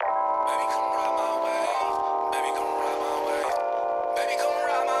Baby, come ride my wave. Baby, come ride my wave. Baby, come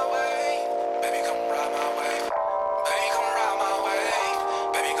ride my wave. Baby, come ride my wave. Baby, come ride my wave.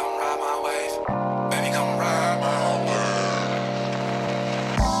 Baby, come ride my wave. Baby, come ride my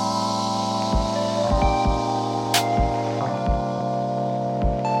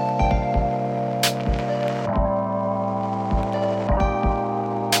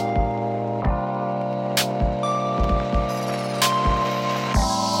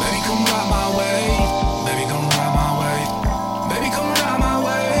Baby, come ride my wave.